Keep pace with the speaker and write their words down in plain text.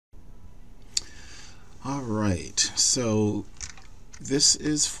All right, so this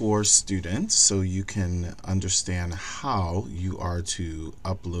is for students so you can understand how you are to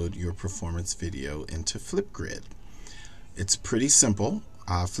upload your performance video into FlipGrid. It's pretty simple.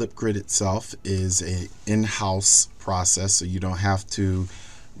 FlipGrid itself is an in-house process, so you don't have to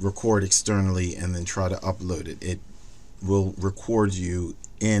record externally and then try to upload it. It will record you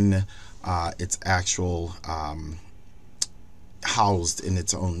in its actual housed in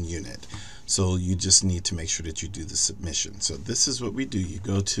its own unit. So you just need to make sure that you do the submission. So this is what we do. You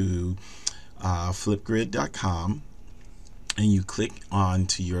go to flipgrid.com and you click on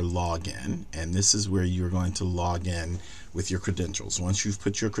to your login, and this is where you're going to log in with your credentials. Once you've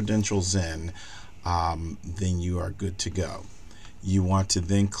put your credentials in, then you are good to go. You want to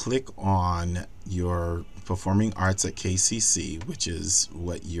then click on your Performing Arts at KCC, which is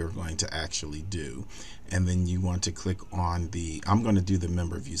what you're going to actually do. And then you want to click on I'm going to do the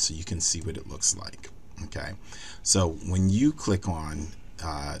member view so you can see what it looks like. Okay, so when you click on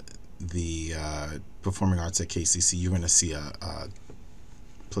the Performing Arts at KCC, you're going to see a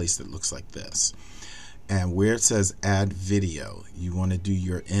place that looks like this. And where it says add video, you want to do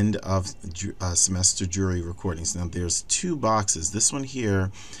your end of semester jury recordings. Now there's two boxes. This one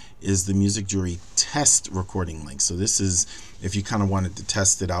here is the music jury test recording link. So this is if you kind of wanted to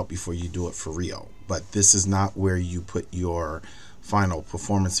test it out before you do it for real. But this is not where you put your final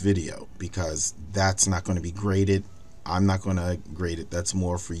performance video, because that's not going to be graded. I'm not going to grade it. That's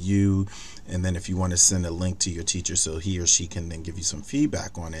more for you. And then if you want to send a link to your teacher so he or she can then give you some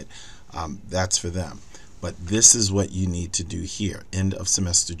feedback on it, that's for them. But this is what you need to do here, end of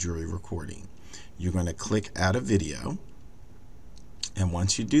semester jury recording. You're going to click add a video, and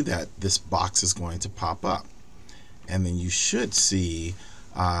once you do that, this box is going to pop up, and then you should see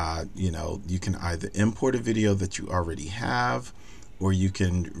you can either import a video that you already have, or you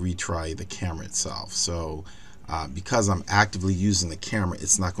can retry the camera itself. So because I'm actively using the camera,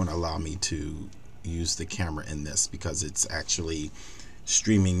 it's not going to allow me to use the camera in this, because it's actually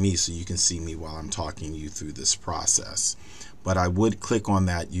streaming me so you can see me while I'm talking you through this process. But I would click on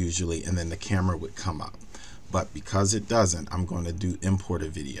that usually, and then the camera would come up. But because it doesn't, I'm going to do import a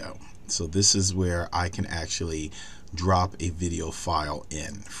video. So this is where I can actually drop a video file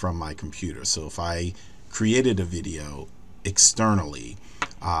in from my computer. So if I created a video externally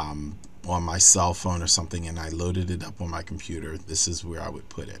on my cell phone or something, and I loaded it up on my computer, this is where I would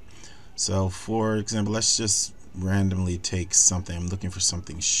put it. So for example, let's just randomly take something. I'm looking for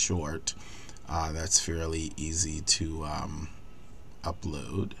something short that's fairly easy to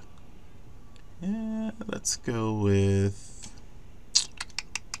upload. Yeah, let's go with,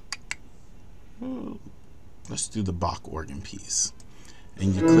 let's do the Bach organ piece.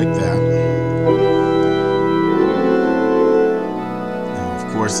 And you click that. Now,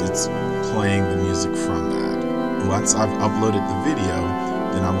 of course, it's playing the music from that. Once I've uploaded the video,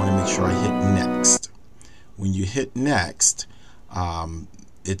 then I want to make sure I hit next. When you hit next,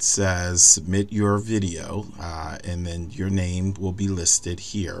 it says submit your video, and then your name will be listed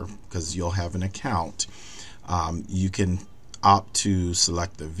here because you'll have an account. You can opt to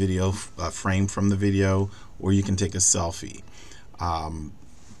select the video frame from the video, or you can take a selfie.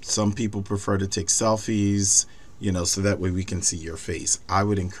 Some people prefer to take selfies, so that way we can see your face. I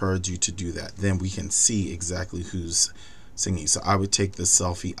would encourage you to do that. Then we can see exactly who's singing. So I would take the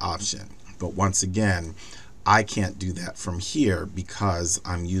selfie option. But once again, I can't do that from here because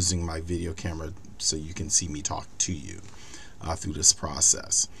I'm using my video camera so you can see me talk to you through this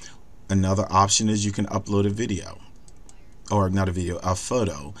process. Another option is you can upload a video, or not a video, a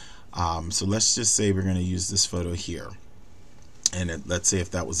photo. So let's just say we're going to use this photo here, and let's say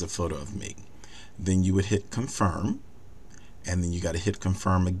if that was a photo of me, then you would hit confirm, and then you got to hit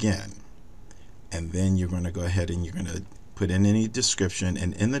confirm again, and then you're going to go ahead and you're going to put in any description,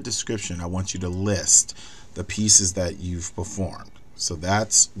 and in the description I want you to list the pieces that you've performed. So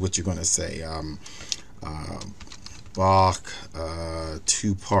that's what you're going to say. Bach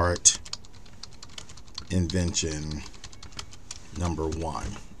two-part invention number 1,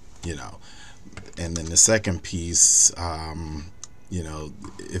 and then the second piece,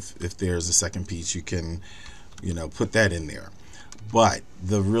 if there's a second piece, you can put that in there. But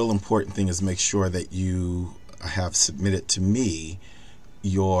the real important thing is make sure that you have submitted to me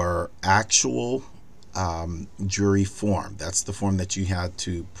your actual jury form. That's the form that you had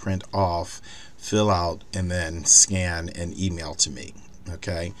to print off, fill out, and then scan and email to me.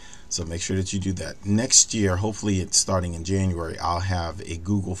 Okay, so make sure that you do that. Next year, hopefully it's starting in January, I'll have a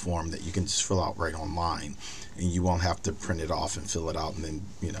Google form that you can just fill out right online, and you won't have to print it off and fill it out and then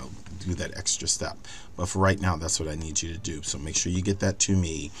do that extra step. But for right now, that's what I need you to do. So make sure you get that to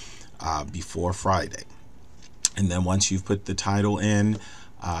me before Friday. And then once you've put the title in,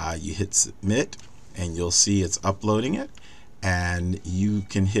 you hit submit, and you'll see it's uploading it, and you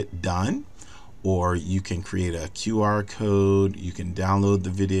can hit done, or you can create a QR code. You can download the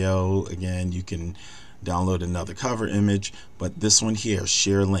video. Again, you can download another cover image, but this one here,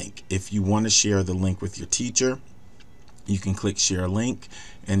 share link. If you want to share the link with your teacher, you can click share link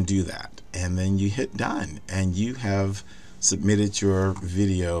and do that, and then you hit done, and you have submitted your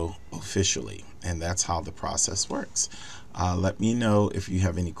video officially. And that's how the process works. Let me know if you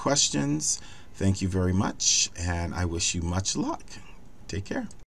have any questions. Thank you very much, and I wish you much luck. Take care.